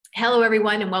Hello,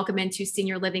 everyone, and welcome into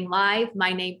Senior Living Live.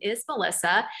 My name is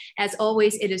Melissa. As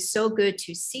always, it is so good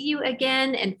to see you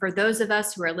again. And for those of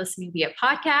us who are listening via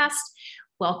podcast,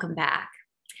 welcome back.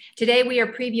 Today, we are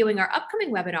previewing our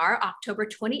upcoming webinar, October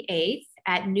 28th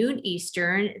at noon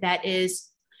Eastern, that is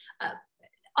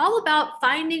all about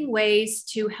finding ways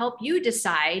to help you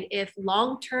decide if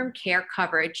long-term care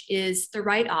coverage is the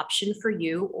right option for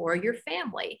you or your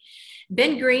family.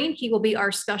 Ben Green, he will be our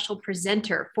special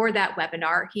presenter for that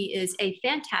webinar. He is a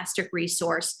fantastic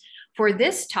resource for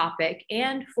this topic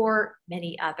and for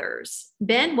many others.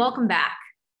 Ben, welcome back.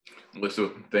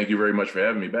 Melissa, thank you very much for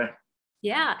having me back.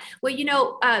 Yeah, well,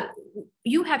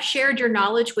 you have shared your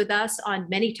knowledge with us on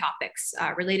many topics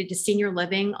related to senior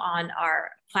living on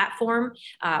our platform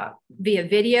via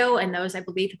video, and those I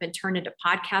believe have been turned into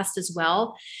podcasts as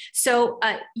well. So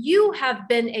you have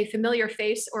been a familiar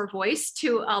face or voice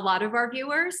to a lot of our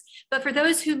viewers, but for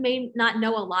those who may not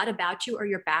know a lot about you or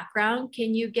your background,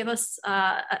 can you give us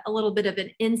a little bit of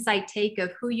an insight take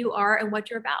of who you are and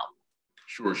what you're about?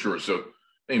 Sure. So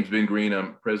my name's Ben Green.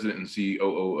 I'm president and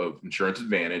COO of Insurance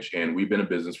Advantage, and we've been in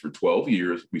business for 12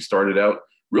 years. We started out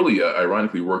really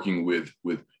ironically working with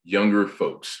younger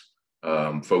folks,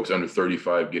 folks under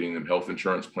 35, getting them health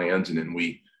insurance plans. And then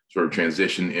we sort of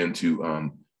transitioned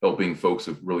into helping folks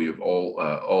of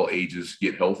all ages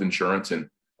get health insurance. And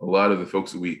a lot of the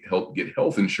folks that we helped get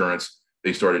health insurance,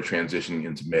 they started transitioning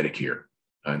into Medicare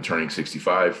and turning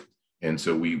 65. And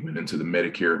so we went into the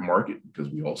Medicare market because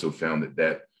we also found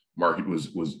that market was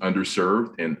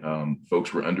underserved, and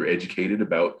folks were undereducated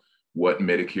about what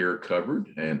Medicare covered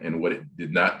and what it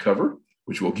did not cover,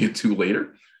 which we'll get to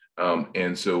later.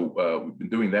 And so we've been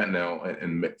doing that now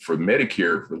and for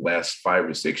Medicare for the last 5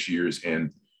 or 6 years.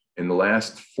 And in the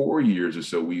last 4 years or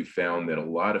so, we've found that a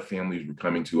lot of families were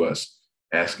coming to us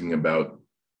asking about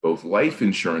both life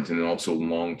insurance and also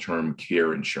long-term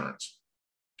care insurance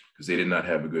because they did not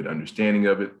have a good understanding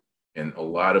of it. And a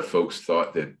lot of folks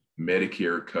thought that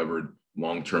Medicare covered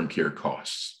long-term care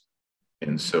costs.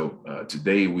 And so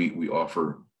today we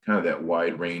offer kind of that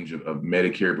wide range of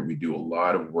Medicare, but we do a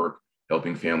lot of work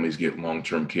helping families get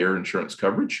long-term care insurance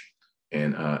coverage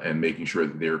and making sure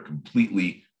that they're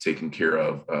completely taken care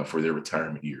of for their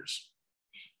retirement years.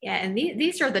 Yeah, and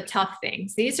these are the tough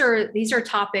things. These are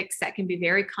topics that can be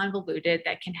very convoluted,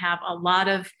 that can have a lot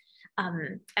of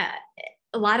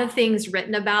things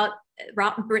written about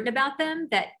them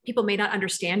that people may not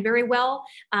understand very well.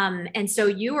 And so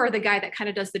you are the guy that kind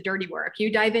of does the dirty work. You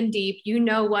dive in deep, you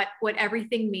know what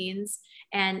everything means,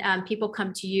 and people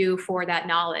come to you for that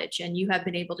knowledge. And you have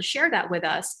been able to share that with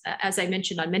us, as I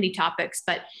mentioned, on many topics,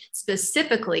 but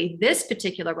specifically this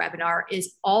particular webinar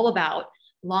is all about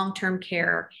long-term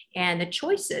care and the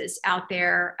choices out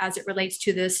there as it relates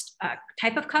to this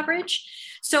type of coverage.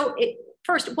 So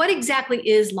first, what exactly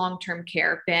is long-term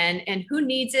care, Ben, and who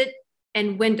needs it?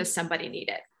 And when does somebody need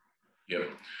it? Yeah.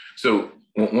 So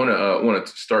want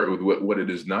to start with what it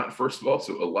is not, first of all.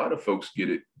 So a lot of folks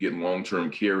get long-term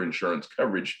care insurance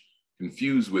coverage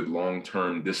confused with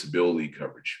long-term disability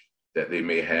coverage that they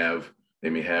may have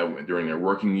during their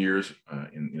working years.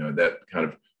 And that kind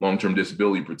of long-term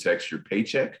disability protects your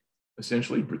paycheck,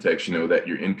 essentially protects that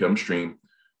your income stream.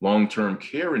 Long-term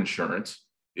care insurance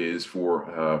is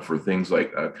for things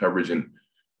like coverage in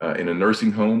a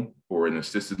nursing home or an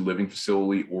assisted living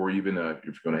facility, or even if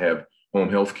you're going to have home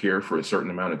health care for a certain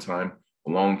amount of time. A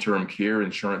long-term care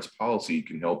insurance policy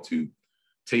can help to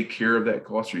take care of that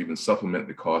cost or even supplement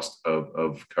the cost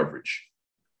of coverage.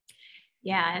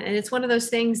 Yeah, and it's one of those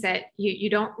things that you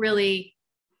don't really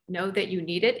know that you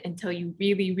need it until you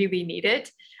really, really need it.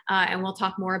 And we'll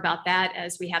talk more about that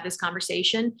as we have this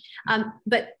conversation.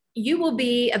 But you will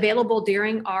be available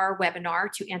during our webinar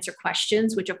to answer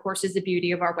questions, which of course is the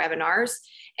beauty of our webinars.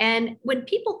 And when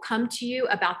people come to you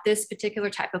about this particular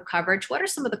type of coverage, what are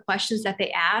some of the questions that they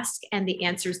ask and the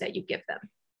answers that you give them?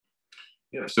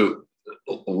 Yeah, so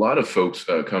a lot of folks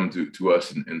come to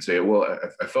us and say, well,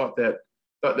 I thought that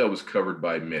was covered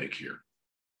by Medicare.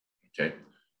 Okay.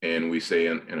 And we say,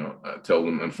 tell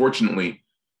them, unfortunately,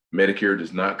 Medicare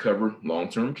does not cover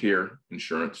long-term care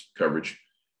insurance coverage.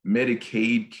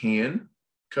 Medicaid can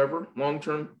cover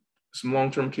some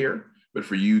long-term care, but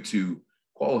for you to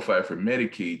qualify for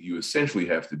Medicaid, you essentially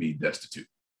have to be destitute.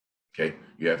 Okay,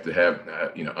 you have to have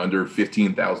under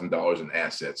 $15,000 in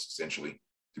assets essentially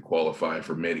to qualify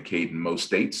for Medicaid in most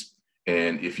states.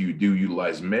 And if you do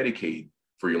utilize Medicaid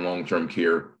for your long-term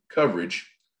care coverage,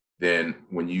 then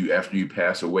after you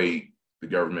pass away, the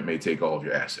government may take all of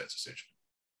your assets essentially.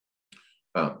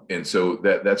 And so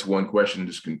that's one question,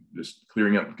 just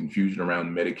clearing up the confusion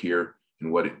around Medicare and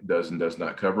what it does and does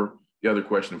not cover. The other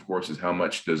question, of course, is how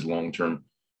much does long-term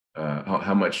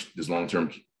how much does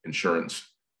long-term insurance,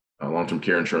 long-term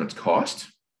care insurance cost?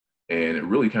 And it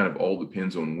really kind of all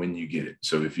depends on when you get it.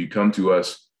 So if you come to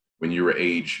us when you were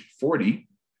age 40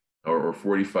 or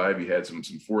 45, you had some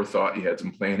forethought, you had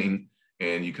some planning,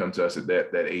 and you come to us at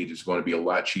that age, it's going to be a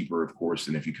lot cheaper, of course,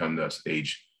 than if you come to us at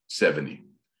age 70.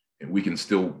 And we can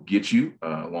still get you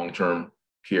long-term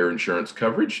care insurance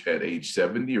coverage at age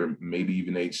 70 or maybe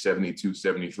even age 72,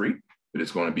 73, but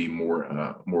it's going to be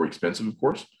more expensive, of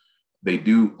course. They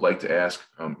do like to ask,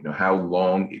 how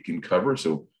long it can cover.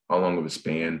 So how long of a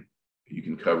span you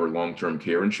can cover long-term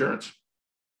care insurance.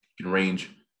 It can range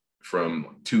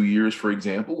from 2 years, for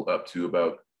example, up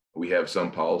to we have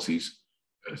some policies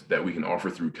that we can offer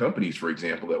through companies, for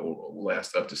example, that will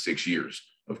last up to 6 years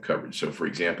of coverage. So for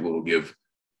example, it'll give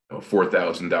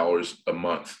 $4,000 a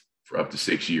month for up to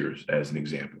 6 years as an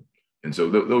example. And so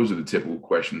those are the typical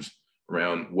questions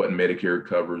around what Medicare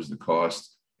covers, the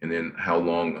cost, and then how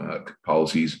long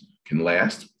policies can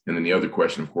last. And then the other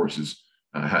question, of course, is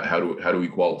how do we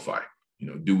qualify?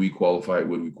 Do we qualify?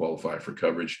 Would we qualify for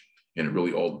coverage? And it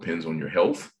really all depends on your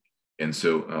health. And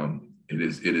so it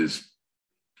is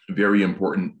very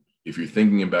important, if you're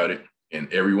thinking about it,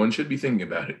 and everyone should be thinking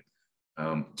about it,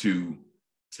 to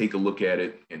take a look at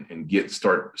it and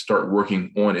start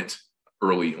working on it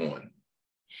early on.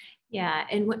 Yeah.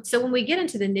 And so when we get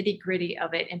into the nitty gritty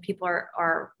of it and people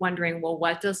are wondering, well,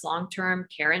 what does long-term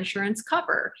care insurance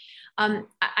cover?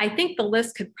 I think the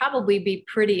list could probably be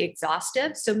pretty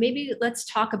exhaustive. So maybe let's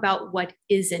talk about what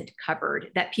isn't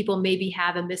covered that people maybe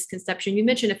have a misconception. You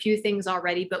mentioned a few things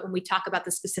already, but when we talk about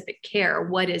the specific care,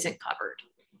 what isn't covered?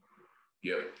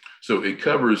 Yeah. So it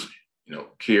covers,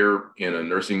 care in a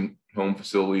nursing home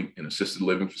facility, an assisted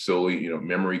living facility,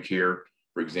 memory care,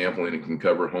 for example, and it can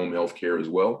cover home health care as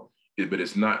well. But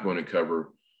it's not going to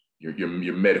cover your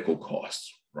medical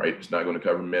costs, right? It's not going to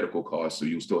cover medical costs. So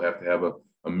you'll still have to have a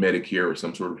Medicare or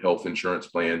some sort of health insurance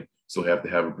plan. Still have to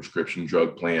have a prescription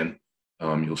drug plan.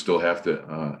 You'll still have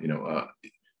to,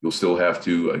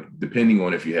 depending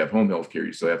on if you have home health care,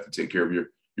 you still have to take care of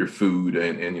your food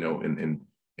and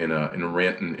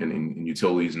rent and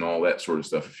utilities and all that sort of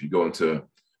stuff. If you go into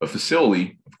a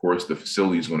facility, of course, the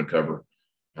facility is going to cover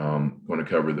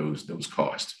those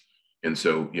costs. And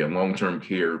so, long-term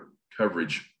care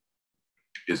coverage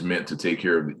is meant to take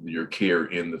care of your care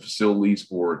in the facilities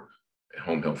or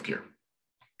home health care.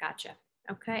 Gotcha.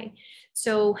 Okay.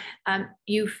 So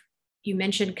you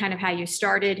mentioned kind of how you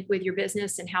started with your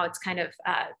business and how it's kind of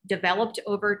developed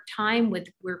over time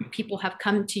where people have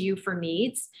come to you for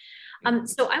needs.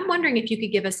 So I'm wondering if you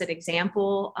could give us an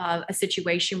example of a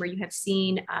situation where you have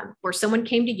seen where someone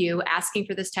came to you asking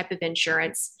for this type of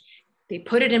insurance. They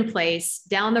put it in place.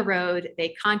 Down the road,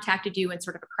 they contacted you in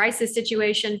sort of a crisis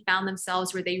situation, found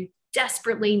themselves where they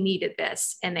desperately needed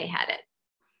this, and they had it.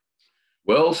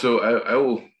 Well, so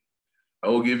I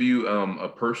will give you a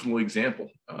personal example.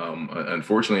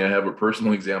 Unfortunately, I have a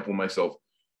personal example myself.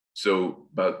 So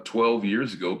about 12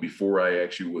 years ago, before I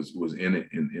actually was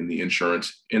in the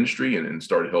insurance industry and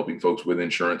started helping folks with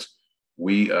insurance,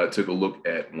 we took a look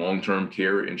at long-term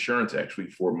care insurance actually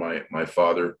for my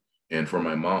father and for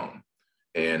my mom.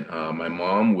 And my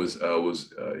mom was,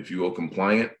 if you will,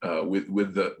 compliant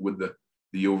with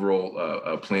the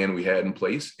overall plan we had in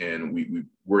place, and we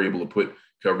were able to put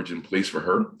coverage in place for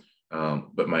her.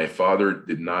 But my father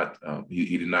did not.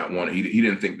 He did not want. He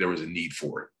didn't think there was a need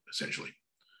for it, essentially.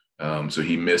 So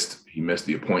he missed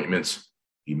the appointments.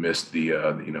 He missed the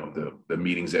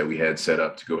meetings that we had set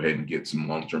up to go ahead and get some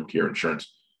long-term care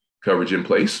insurance coverage in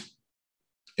place.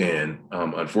 And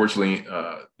unfortunately,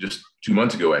 just 2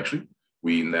 months ago, actually,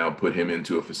 we now put him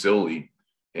into a facility,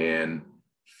 and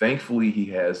thankfully he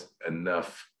has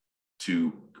enough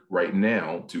right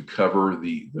now to cover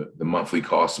the monthly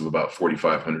cost of about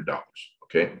 $4,500.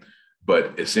 Okay.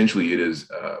 But essentially it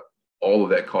is all of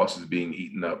that cost is being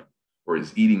eaten up or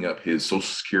is eating up his Social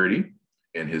Security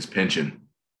and his pension.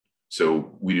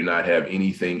 So we do not have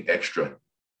anything extra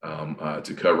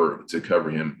to cover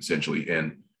him essentially.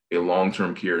 And a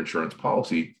long-term care insurance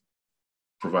policy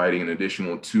providing an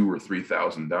additional $2,000 or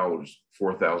 $3,000,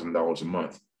 $4,000 a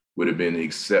month would have been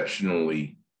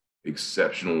exceptionally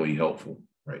helpful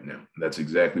right now. And that's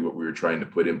exactly what we were trying to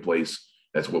put in place.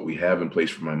 That's what we have in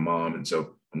place for my mom. And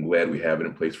so I'm glad we have it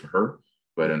in place for her.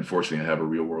 But unfortunately, I have a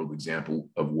real world example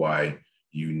of why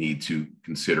you need to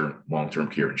consider long-term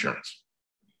care insurance.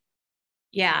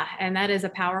 Yeah, and that is a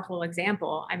powerful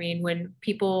example. I mean, when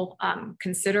people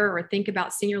consider or think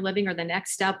about senior living or the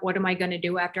next step, what am I going to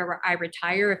do after I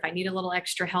retire? If I need a little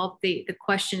extra help, the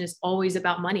question is always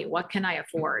about money. What can I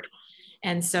afford?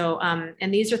 And so,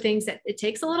 and these are things that it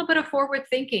takes a little bit of forward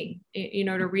thinking,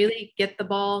 to really get the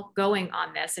ball going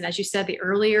on this. And as you said, the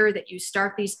earlier that you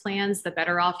start these plans, the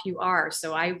better off you are.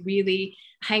 So I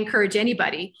encourage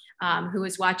anybody who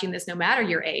is watching this, no matter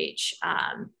your age,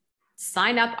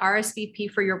 sign up,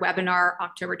 RSVP for your webinar,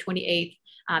 October 28th.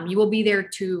 You will be there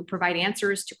to provide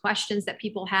answers to questions that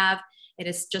people have. It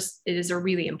is a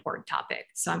really important topic.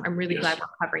 So I'm really glad we're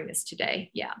covering this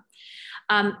today. Yeah.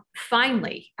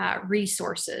 Finally,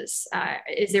 resources.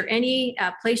 Is there any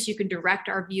place you can direct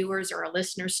our viewers or our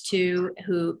listeners to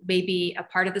who may be a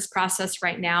part of this process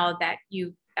right now that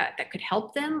that could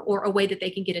help them, or a way that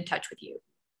they can get in touch with you?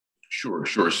 Sure.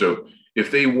 So if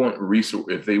they want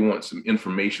some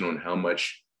information on how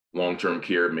much long-term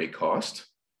care may cost,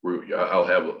 I'll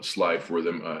have a slide for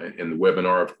them in the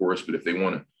webinar, of course. But if they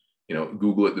want to,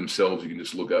 Google it themselves, you can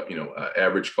just look up,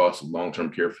 average cost of long-term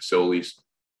care facilities.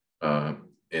 And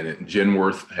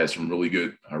Genworth has some really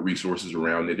good resources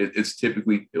around it. It's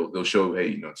typically, they'll show, hey,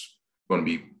 it's going to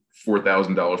be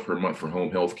 $4,000 per month for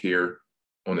home health care.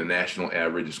 On the national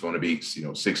average, it's going to be,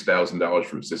 $6,000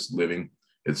 for assisted living,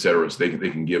 et cetera. So they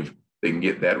can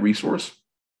get that resource.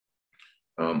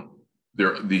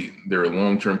 There are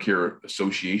long-term care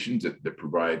associations that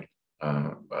provide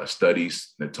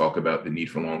studies that talk about the need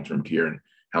for long-term care and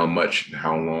how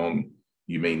long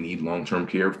you may need long-term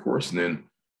care, of course. And then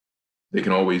they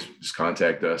can always just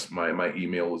contact us. My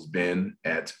email is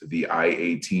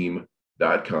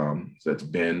ben@theiateam.com. So that's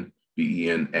Ben,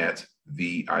 BEN,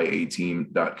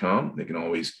 @theiateam.com. They can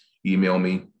always email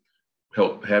me.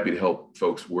 Happy to help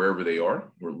folks wherever they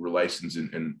are. We're licensed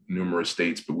in numerous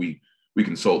states, but we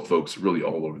consult folks really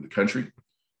all over the country,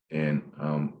 and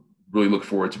really look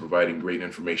forward to providing great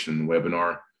information in the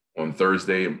webinar on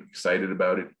Thursday. I'm excited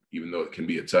about it, even though it can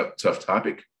be a tough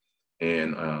topic,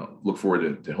 and look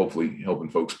forward to hopefully helping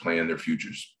folks plan their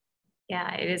futures.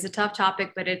 Yeah, it is a tough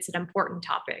topic, but it's an important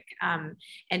topic. And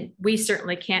we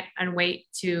certainly can't wait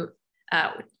to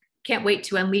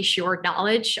unleash your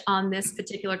knowledge on this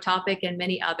particular topic and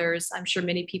many others. I'm sure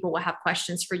many people will have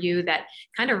questions for you that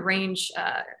kind of run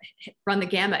the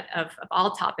gamut of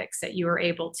all topics that you are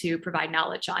able to provide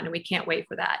knowledge on. And we can't wait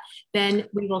for that. Ben,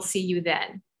 we will see you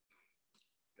then.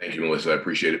 Thank you, Melissa. I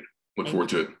appreciate it. Look forward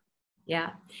to it.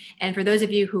 Yeah. And for those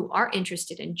of you who are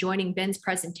interested in joining Ben's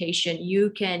presentation,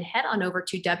 you can head on over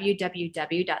to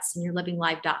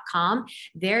www.seniorlivinglive.com.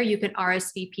 There you can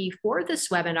RSVP for this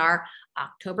webinar,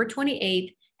 October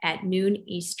 28th at noon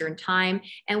Eastern time.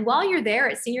 And while you're there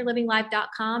at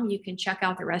seniorlivinglive.com, you can check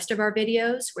out the rest of our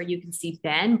videos where you can see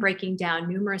Ben breaking down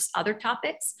numerous other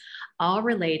topics, all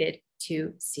related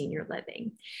to senior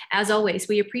living. As always,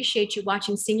 we appreciate you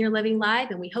watching Senior Living Live,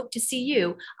 and we hope to see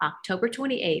you October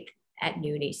 28th at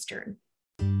noon Eastern.